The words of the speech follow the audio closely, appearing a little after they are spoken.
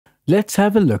Let's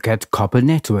have a look at copper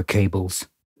network cables.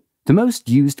 The most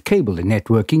used cable in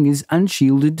networking is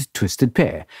unshielded twisted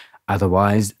pair,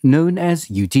 otherwise known as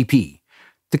UTP.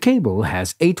 The cable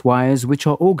has 8 wires which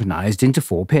are organized into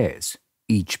 4 pairs.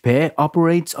 Each pair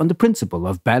operates on the principle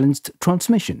of balanced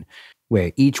transmission,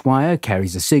 where each wire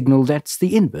carries a signal that's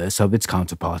the inverse of its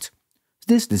counterpart.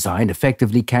 This design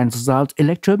effectively cancels out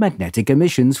electromagnetic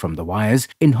emissions from the wires,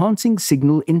 enhancing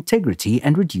signal integrity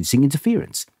and reducing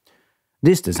interference.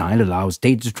 This design allows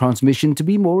data transmission to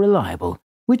be more reliable,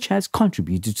 which has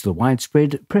contributed to the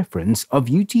widespread preference of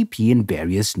UTP in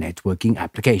various networking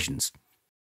applications.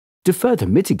 To further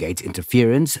mitigate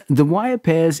interference, the wire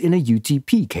pairs in a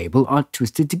UTP cable are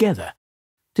twisted together.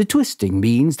 The twisting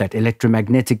means that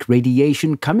electromagnetic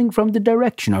radiation coming from the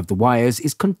direction of the wires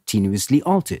is continuously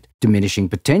altered, diminishing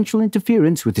potential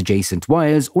interference with adjacent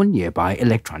wires or nearby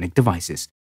electronic devices.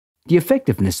 The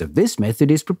effectiveness of this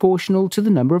method is proportional to the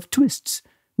number of twists.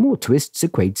 More twists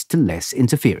equates to less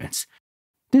interference.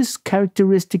 This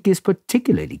characteristic is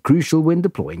particularly crucial when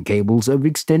deploying cables over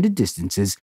extended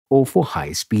distances or for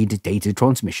high-speed data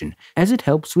transmission, as it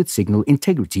helps with signal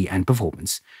integrity and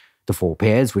performance. The 4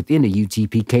 pairs within a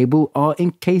UTP cable are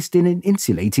encased in an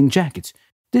insulating jacket.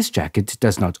 This jacket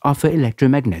does not offer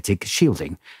electromagnetic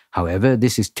shielding. However,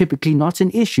 this is typically not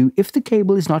an issue if the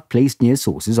cable is not placed near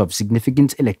sources of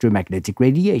significant electromagnetic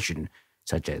radiation,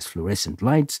 such as fluorescent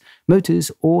lights,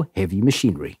 motors, or heavy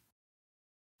machinery.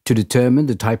 To determine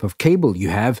the type of cable you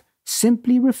have,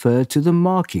 simply refer to the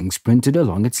markings printed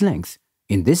along its length.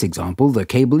 In this example, the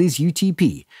cable is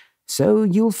UTP, so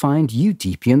you'll find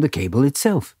UTP on the cable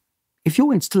itself. If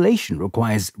your installation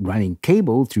requires running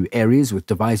cable through areas with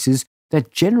devices that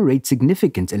generate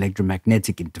significant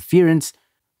electromagnetic interference,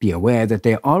 be aware that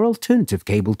there are alternative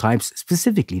cable types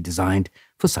specifically designed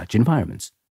for such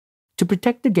environments. To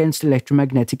protect against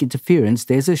electromagnetic interference,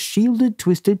 there's a shielded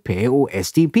twisted pair or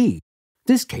SDP.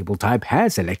 This cable type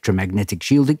has electromagnetic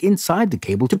shielding inside the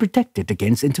cable to protect it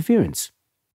against interference.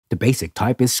 The basic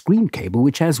type is screen cable,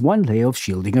 which has 1 layer of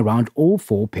shielding around all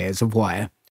 4 pairs of wire.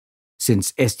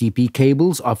 Since SDP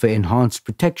cables offer enhanced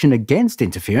protection against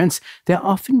interference, they're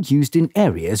often used in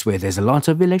areas where there's a lot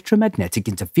of electromagnetic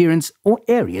interference or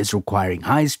areas requiring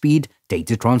high-speed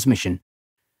data transmission.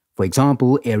 For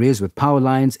example, areas with power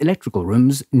lines, electrical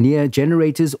rooms, near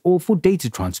generators, or for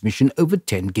data transmission over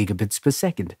 10 gigabits per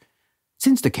second.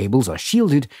 Since the cables are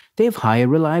shielded, they have higher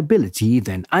reliability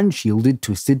than unshielded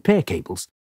twisted pair cables.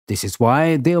 This is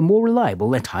why they are more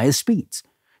reliable at higher speeds.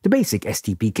 The basic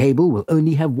SDP cable will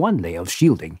only have 1 layer of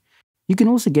shielding. You can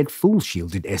also get full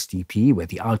shielded SDP where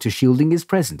the outer shielding is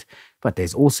present, but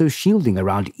there's also shielding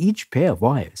around each pair of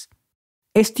wires.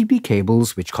 SDP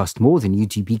cables, which cost more than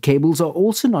UTP cables, are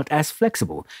also not as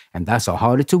flexible and thus are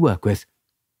harder to work with.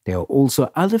 There are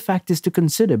also other factors to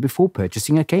consider before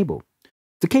purchasing a cable.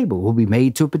 The cable will be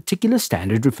made to a particular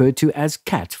standard referred to as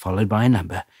CAT followed by a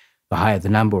number. The higher the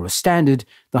number or standard,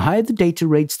 the higher the data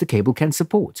rates the cable can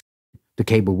support. The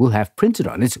cable will have printed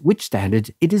on it which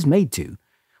standard it is made to.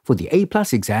 For the A+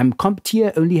 exam,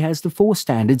 CompTIA only has the 4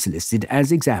 standards listed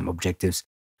as exam objectives.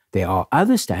 There are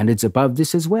other standards above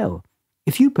this as well.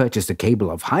 If you purchase a cable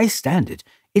of high standard,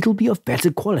 it'll be of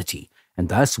better quality and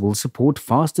thus will support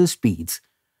faster speeds.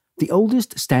 The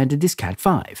oldest standard is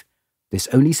Cat5. This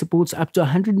only supports up to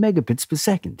 100 megabits per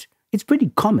second. It's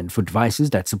pretty common for devices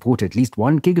that support at least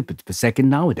 1 gigabit per second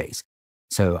nowadays.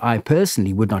 So I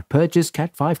personally would not purchase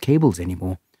Cat5 cables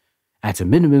anymore. At a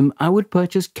minimum, I would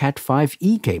purchase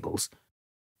Cat5e cables.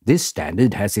 This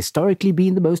standard has historically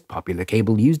been the most popular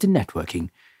cable used in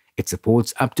networking. It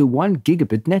supports up to 1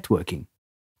 gigabit networking.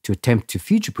 To attempt to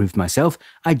future-proof myself,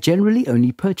 I generally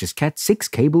only purchase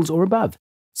Cat6 cables or above,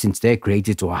 since they're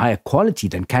created to a higher quality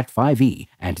than Cat5e,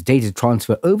 and data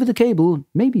transfer over the cable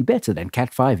may be better than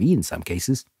Cat5e in some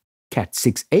cases.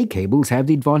 Cat6a cables have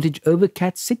the advantage over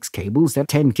Cat6 cables that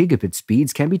 10 gigabit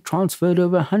speeds can be transferred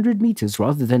over 100 meters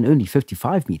rather than only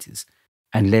 55 meters.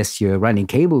 Unless you're running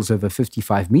cables over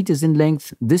 55 meters in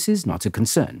length, this is not a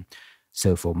concern.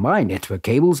 So for my network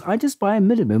cables, I just buy a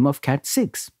minimum of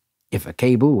Cat6. If a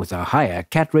cable with a higher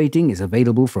Cat rating is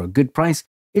available for a good price,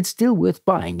 it's still worth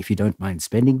buying if you don't mind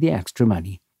spending the extra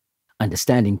money.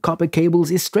 Understanding copper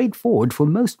cables is straightforward for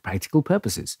most practical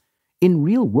purposes. In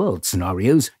real-world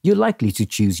scenarios, you're likely to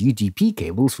choose UTP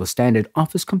cables for standard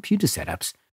office computer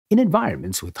setups. In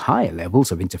environments with higher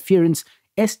levels of interference,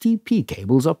 SDP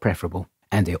cables are preferable,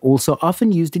 and they're also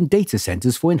often used in data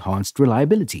centers for enhanced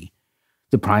reliability.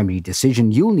 The primary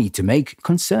decision you'll need to make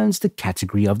concerns the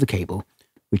category of the cable,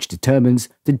 which determines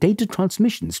the data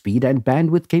transmission speed and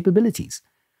bandwidth capabilities.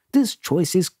 This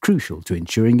choice is crucial to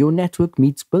ensuring your network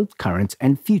meets both current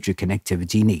and future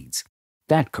connectivity needs.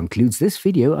 That concludes this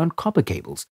video on copper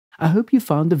cables. I hope you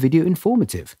found the video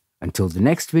informative. Until the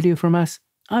next video from us,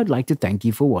 I'd like to thank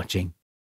you for watching.